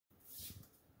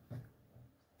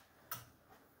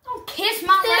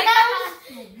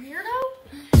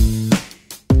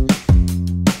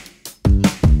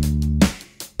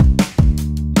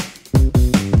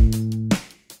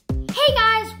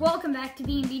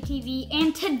B&BTV,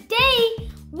 and today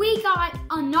we got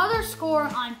another score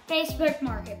on Facebook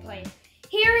Marketplace.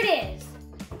 Here it is.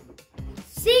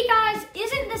 See guys,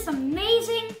 isn't this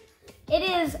amazing? It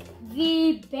is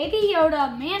the Baby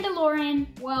Yoda Mandalorian,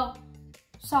 well,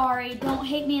 sorry, don't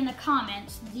hate me in the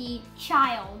comments, the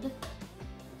child,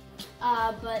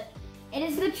 but it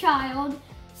is the child,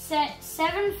 set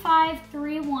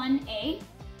 7531A,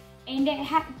 and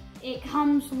it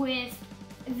comes with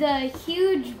the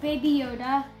huge Baby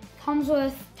Yoda, comes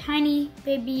with tiny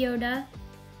Baby Yoda,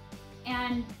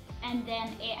 and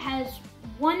then it has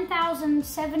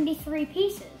 1,073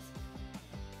 pieces.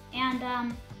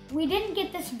 And we didn't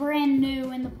get this brand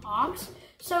new in the box,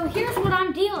 so here's what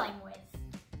I'm dealing with.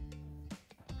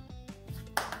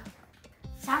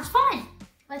 Sounds fun.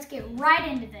 Let's get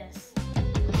right into this.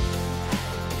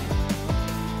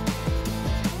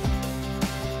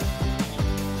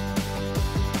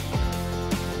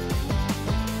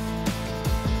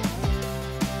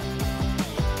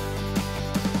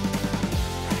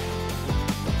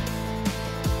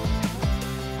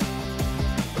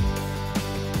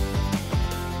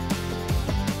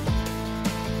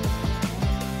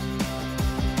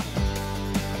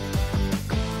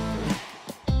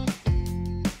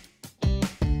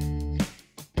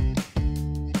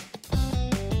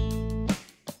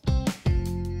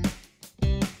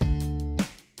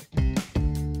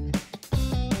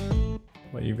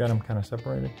 You've got them kind of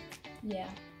separated? Yeah,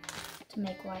 to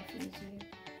make life easier.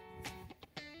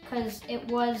 Because it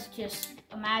was just,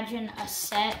 imagine a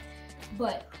set,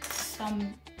 but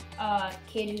some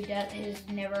kid who has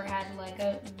never had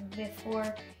Lego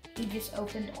before, he just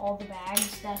opened all the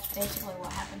bags. That's basically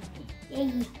what happened to me.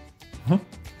 Yay. Huh?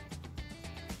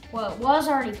 Well, it was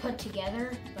already put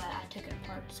together, but I took it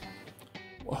apart. So.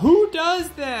 Who does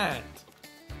that?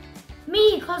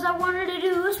 Me, because I wanted to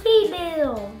do a speed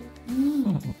build.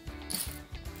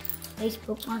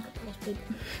 Facebook Marketplace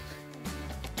people.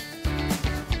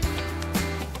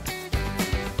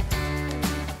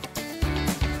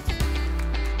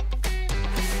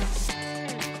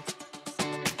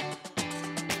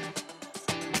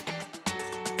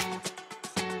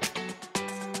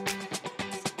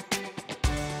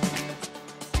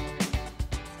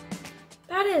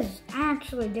 That is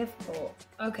actually difficult.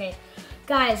 Okay,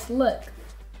 guys, look.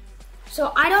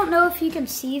 So I don't know if you can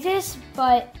see this,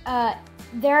 but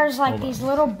there's like these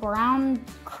little brown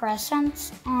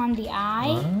crescents on the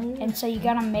eye. And so you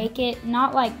gotta make it,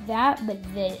 not like that, but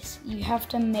this. You have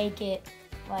to make it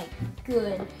like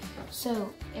good.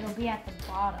 So it'll be at the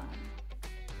bottom.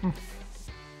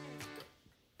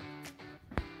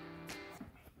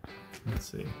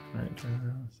 Let's see. All right, turn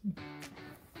around. Let's see.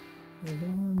 Hold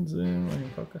on, zoom, I can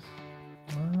focus.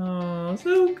 Wow,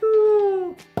 so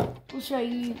cool. We'll show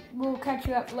you, we'll catch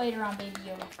you up later on Baby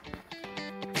Yoda.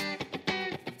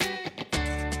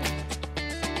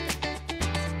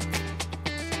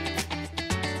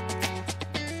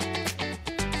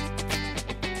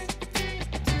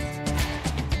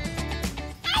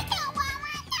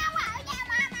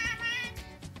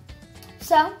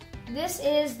 So, this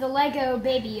is the Lego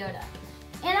Baby Yoda.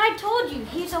 And I told you,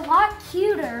 he's a lot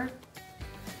cuter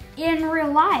in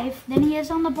real life than he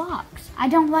is on the box. I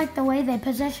don't like the way they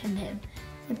positioned him.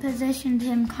 They positioned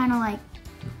him kind of like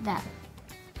that.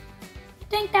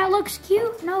 Think that looks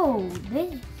cute? No,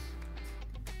 this.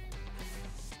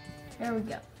 There we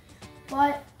go.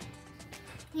 But,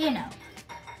 you know,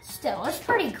 still, it's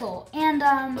pretty cool. And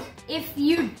if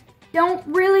you don't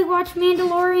really watch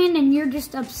Mandalorian and you're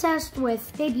just obsessed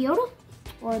with Baby Yoda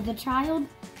or the child,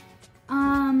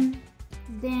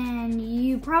 then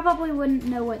you probably wouldn't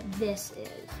know what this is.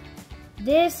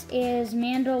 This is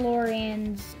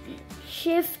Mandalorian's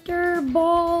shifter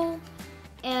ball.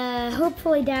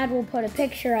 Hopefully Dad will put a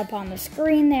picture up on the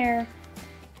screen there,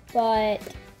 but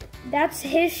that's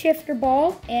his shifter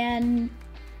ball. And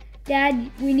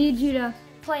Dad, we need you to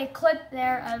play a clip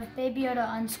there of Baby Yoda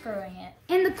unscrewing it.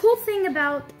 And the cool thing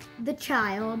about the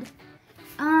child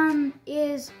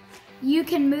is you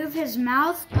can move his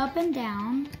mouth up and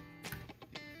down.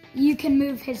 You can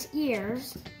move his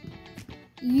ears.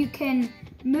 You can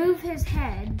move his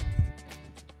head.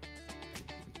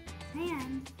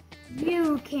 And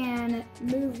you can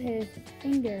move his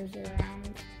fingers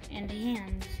around and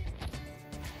hands.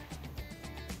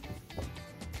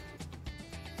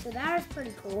 So that is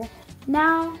pretty cool.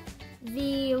 Now,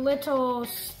 the little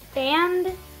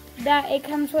stand that it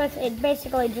comes with, it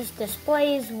basically just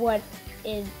displays what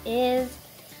it is.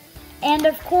 And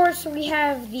of course, we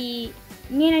have the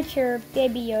miniature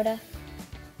Baby Yoda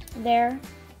there,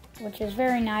 which is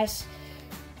very nice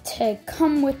to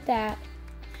come with that.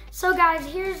 So guys,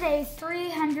 here's a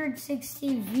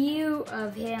 360 view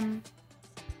of him.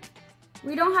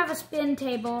 We don't have a spin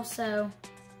table, so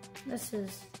this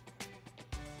is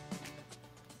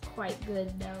quite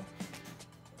good though.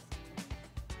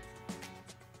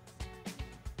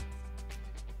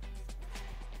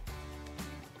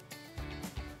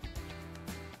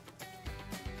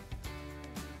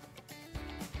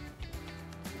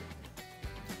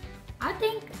 I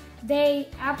think they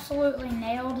absolutely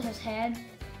nailed his head,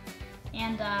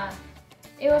 and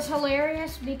it was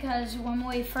hilarious because when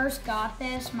we first got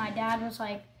this, my dad was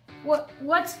like,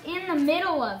 what's in the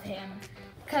middle of him?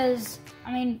 Because,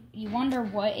 I mean, you wonder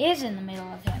what is in the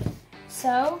middle of him.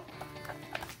 So,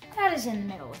 that is in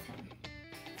the middle of him.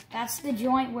 That's the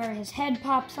joint where his head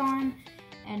pops on,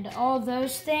 and all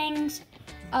those things,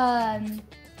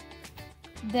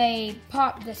 they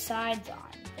pop the sides on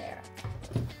there.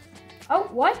 Oh,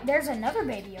 what? There's another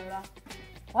Baby Yoda.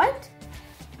 What?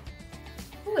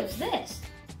 Who is this?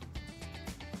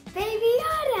 Baby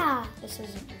Yoda! This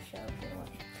isn't your show,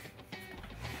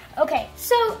 okay,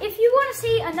 so if you want to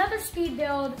see another speed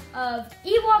build of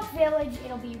Ewok Village,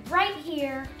 it'll be right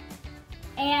here.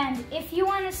 And if you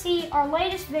want to see our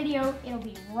latest video, it'll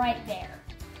be right there.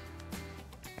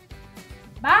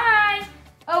 Bye!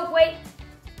 Oh, wait.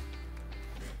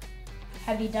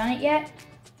 Have you done it yet?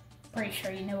 Pretty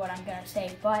sure you know what I'm gonna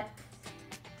say, but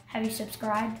have you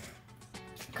subscribed?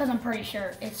 Because I'm pretty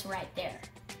sure it's right there.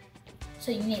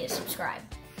 So you need to subscribe.